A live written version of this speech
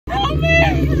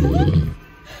Hey,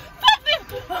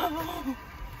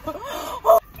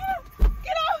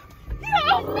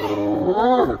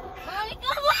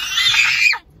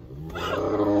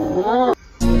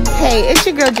 it's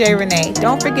your girl J.RENEE.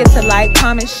 Don't forget to like,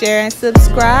 comment, share, and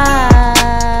subscribe.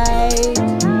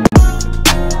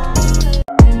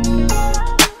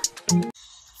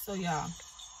 So y'all,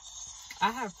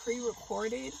 I have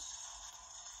pre-recorded.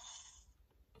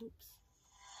 Oops.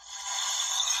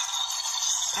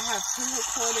 I have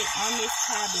pre-recorded on this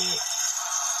tablet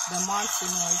the monster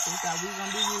noises that we're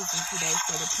gonna be using today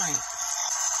for the prank.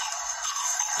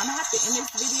 I'm gonna have to end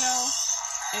this video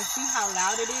and see how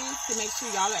loud it is to make sure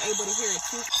y'all are able to hear it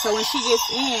too. So when she gets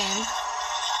in,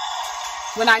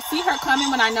 when I see her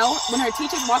coming, when I know when her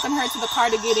teacher's walking her to the car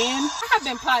to get in, I have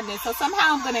been plotting this. So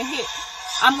somehow I'm gonna hit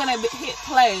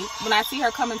play when I see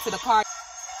her coming to the car.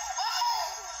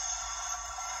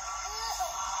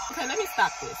 Okay, let me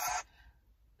stop this.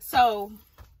 So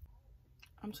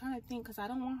I'm trying to think, because I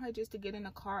don't want her just to get in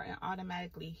the car and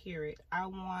automatically hear it. I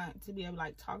want to be able to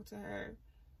like talk to her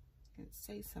and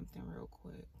say something real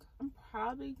quick. I'm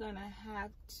probably gonna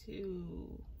have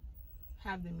to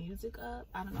have the music up.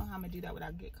 I don't know how I'm gonna do that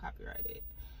without getting copyrighted.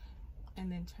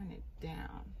 And then turn it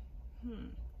down.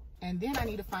 And then I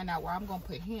need to find out where I'm gonna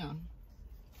put him.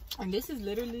 And this is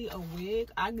literally a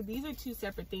wig. These are two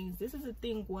separate things. This is a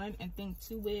thing 1 and thing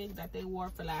 2 wig that they wore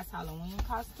for last Halloween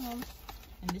costume.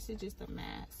 And this is just a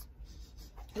mask.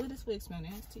 Ooh, this wig smells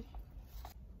nasty.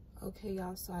 Okay,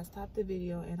 y'all, so I stopped the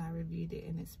video and I reviewed it,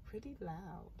 and it's pretty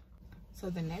loud. So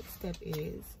the next step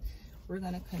is we're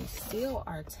gonna conceal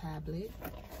our tablet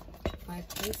by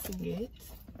placing it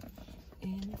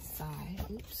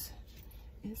inside,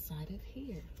 inside of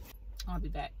here. I'll be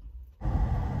back.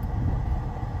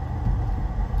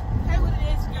 Hey, what it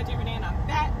is, your girl J.RENEE, and I'm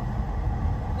back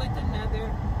with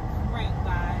another prank,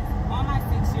 guys. On my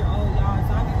 6-year-old, y'all,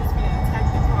 Zombie was gonna attack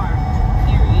the car,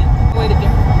 period. Way to get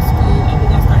her from school, and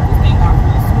we're gonna start this thing off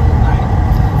real smooth. Like,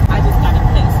 I just gotta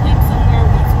place him somewhere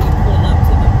once we pull up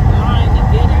to the line to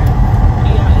get her.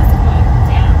 And y'all, it's going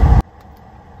down.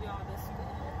 Y'all, the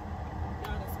school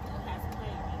has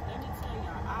played me. Let me tell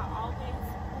y'all, I always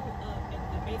pull up at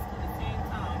basically the same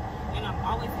time, and I'm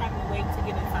always having to wait to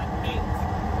get inside the gates.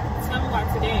 Tell me why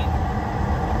today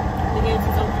the gates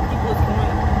is open, people is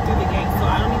going through the gates, so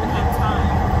I don't even have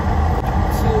time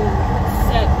to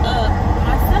set up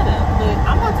my setup. But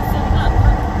I'm about to set it up,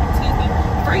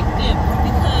 break them,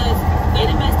 because they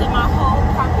done messed up my whole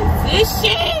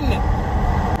proposition.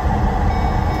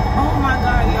 Oh my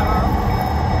god, y'all.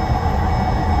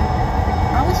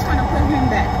 I was trying to put him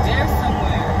back there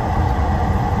somewhere.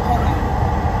 Hold on.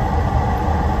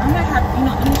 I'm gonna have, you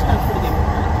know, let me try to put it in.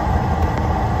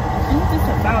 I think this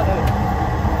about it.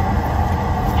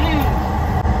 Dang.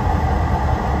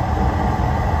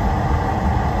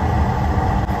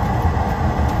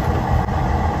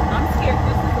 I'm scared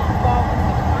this is gonna fall when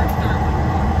the car starts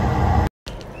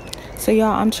moving. So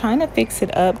y'all, I'm trying to fix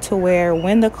it up to where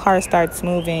when the car starts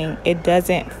moving, it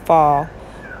doesn't fall.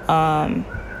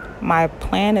 My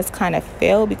plan has kind of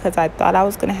failed because I thought I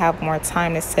was gonna have more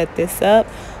time to set this up,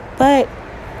 but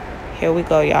here we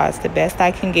go, y'all. It's the best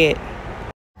I can get.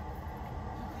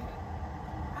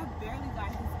 I barely got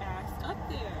his ass up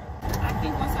there. I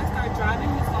think once I start driving,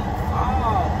 he's gonna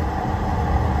fall.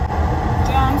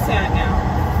 Y'all, I'm sad now,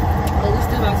 but we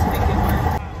still about to make it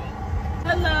work.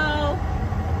 Hello.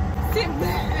 Sit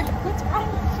back. What's wrong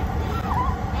with you?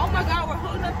 Oh my god, we're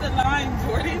holding up the line,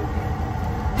 Jordan.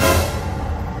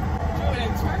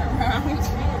 Jordan, turn around.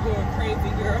 You're going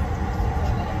crazy, girl.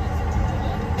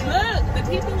 Look, the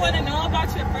people want to know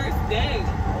about your first day.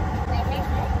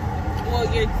 Well,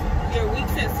 your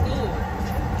weeks at school.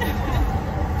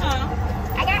 Huh?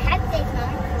 I got happy face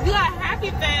on. You got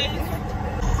happy face.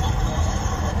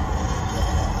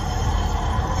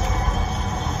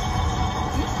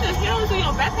 What the hell is in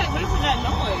your backpack making that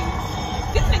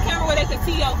noise? Get in the camera where they can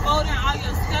see your phone and all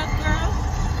your stuff, girl.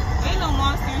 Ain't no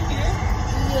monster in here.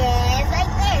 Yeah, it's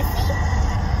right there, see?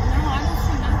 No, I don't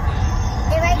see nothing.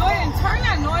 They're right Jordan, there. turn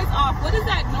that noise off. What is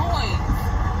that noise?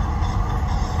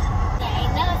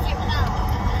 Yeah, no, it's your phone.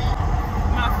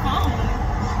 My phone?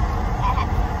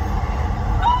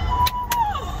 Oh,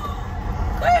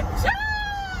 good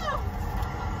job!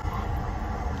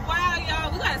 Wow, y'all,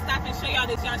 we gotta stop and show y'all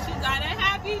this, y'all. She got a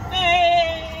happy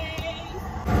face.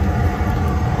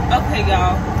 Okay,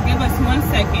 y'all, give us 1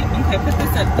 second. Okay, put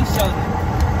this up. Please show them.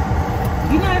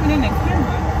 You're not even in the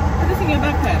camera. Put this in your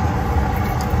backpack.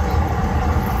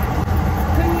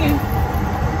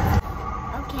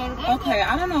 Okay,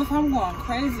 I don't know if I'm going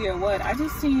crazy or what. I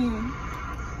just seen...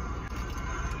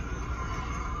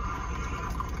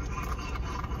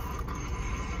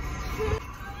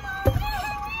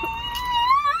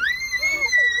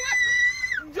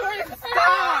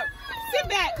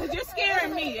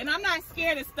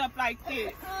 scared of stuff like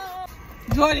this.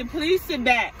 Jordan, please sit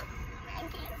back. I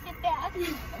can't sit back.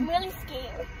 I'm really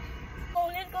scared. Oh,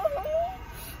 let's go home.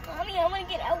 Mommy, I want to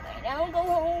get out right now and go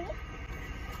home.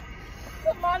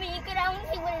 Mommy, you get out and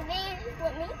see what it is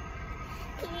with me.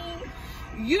 Please.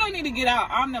 You don't need to get out.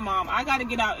 I'm the mom. I gotta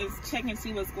get out and check and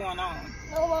see what's going on.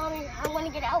 No, Mommy, I want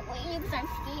to get out with you because I'm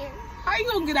scared. How you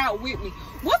gonna get out with me?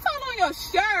 What's all on your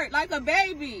shirt like a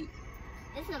baby?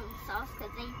 It's some sauce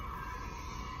because they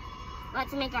about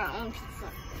to make our own pizza.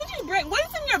 Could you bring, what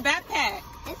is in your backpack?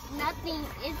 It's nothing.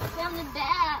 It's from the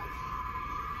bag.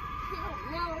 I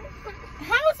don't know.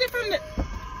 How is it from the...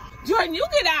 Jordan, you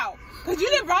get out. Because you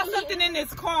done brought something in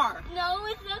this car. No,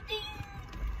 it's nothing.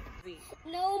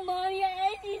 No, Mommy,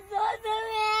 I actually saw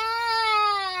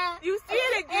something. You see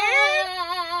it again?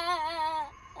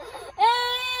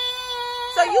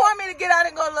 So you want me to get out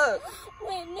and go look?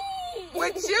 With me.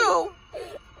 With you?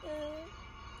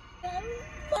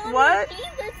 Mommy, What?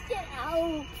 please, let's get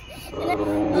out.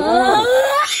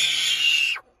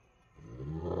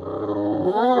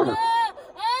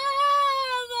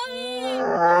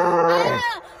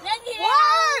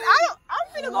 I'm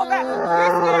finna go back. You're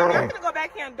scared. I'm finna go back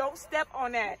here and don't step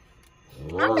on that.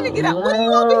 I'm finna get out. What are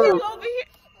you over here? You over here?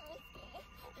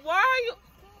 Why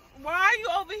are you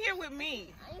over here with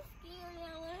me? I'm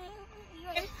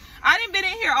scared. I done been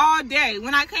in here all day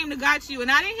when I came to got you and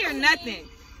I didn't hear nothing.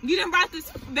 You done brought this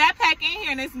backpack in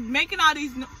here and it's making all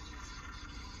these It's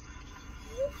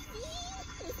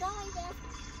not like that.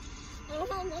 I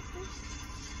don't have nothing.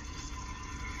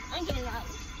 I'm getting out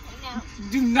right now.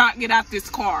 Do not get out this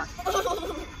car.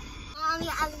 Mommy,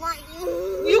 I want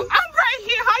you. I'm right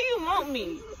here. How you want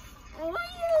me?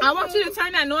 I want you to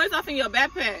turn that noise off in your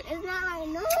backpack. It's not my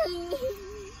noise.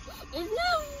 It's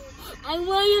not. I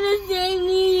want you to save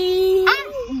me.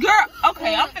 Girl,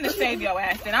 okay, I'm finna save your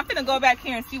ass then. I'm finna go back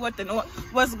here and see what's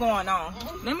going on.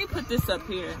 Let me put this up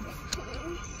here.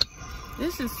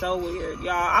 This is so weird,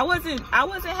 y'all. I wasn't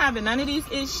having none of these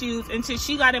issues until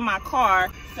she got in my car.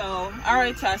 So, all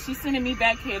right, y'all, she's sending me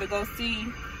back here to go see.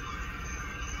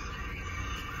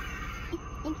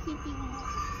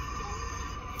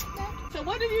 So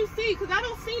what did you see? Because I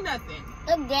don't see nothing.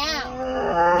 Look down.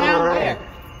 Down where?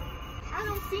 I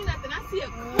don't see nothing. I see a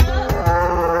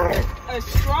cup, a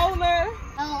stroller.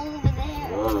 Oh, over there.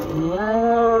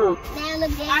 Now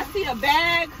look down. I see a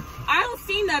bag. I don't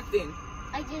see nothing.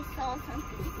 I just saw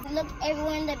something. Look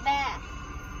everywhere in the back.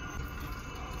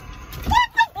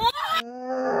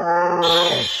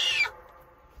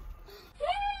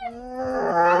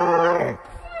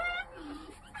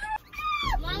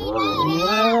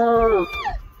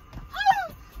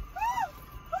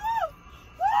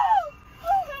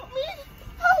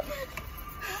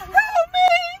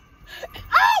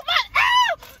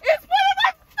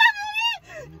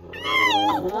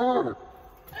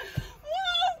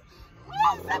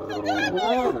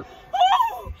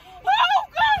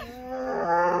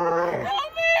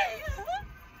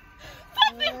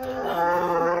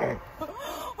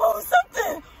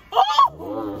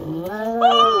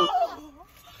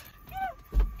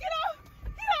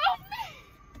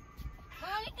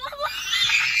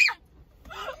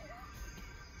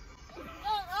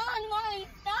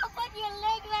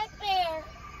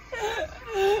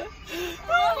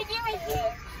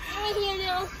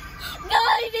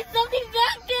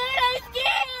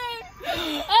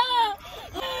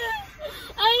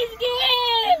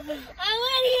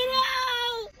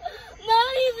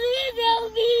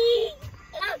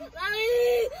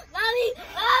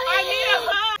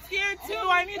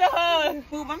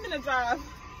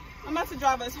 I'm about to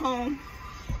drive us home.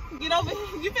 Get over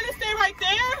here. You finna stay right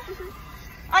there?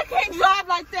 I can't drive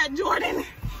like that, Jordan.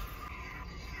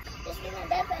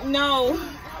 No.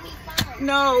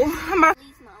 No. I'm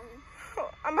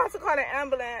about to call the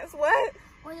ambulance. What?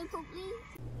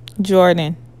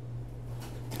 Jordan.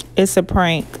 It's a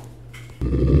prank.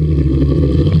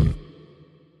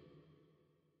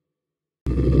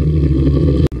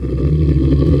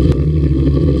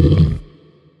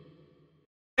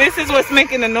 This is what's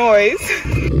making the noise.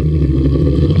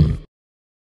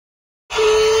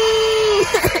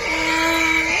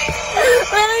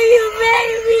 Oh, you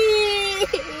baby!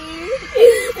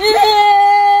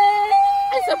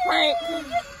 It's a prank.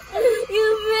 You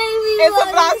baby!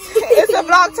 It's a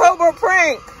VLOGTOBER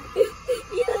prank.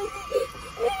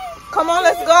 Come on,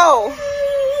 let's go.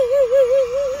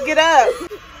 Get up.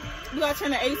 You gotta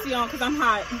turn the AC on because I'm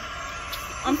hot.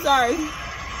 I'm sorry.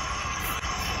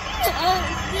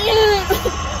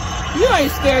 You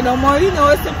ain't scared no more. You know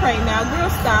it's a prank now. Girl,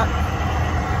 stop.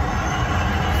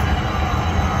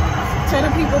 Tell the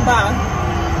people bye.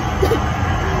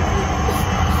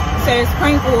 Say it's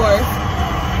prank wars.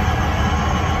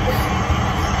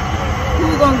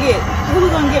 gonna get? Who we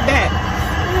gonna get back?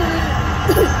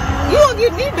 You gonna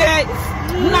get me back?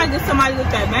 You not get somebody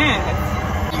with that mask.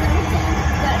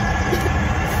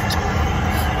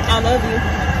 I love you.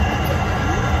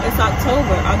 It's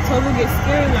October. October gets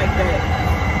scary like that.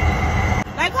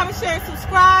 Like, comment, share,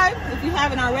 subscribe. If you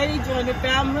haven't already, join the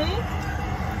family.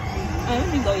 Let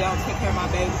me go, y'all. Take care of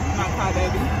my baby, my cry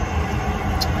baby.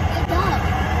 A dog.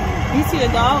 You see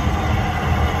a dog?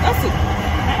 That's it.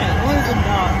 Man, what is a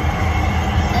dog?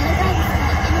 It looks like it's an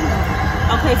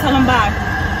animal. Okay, tell them bye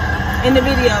in the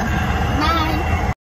video.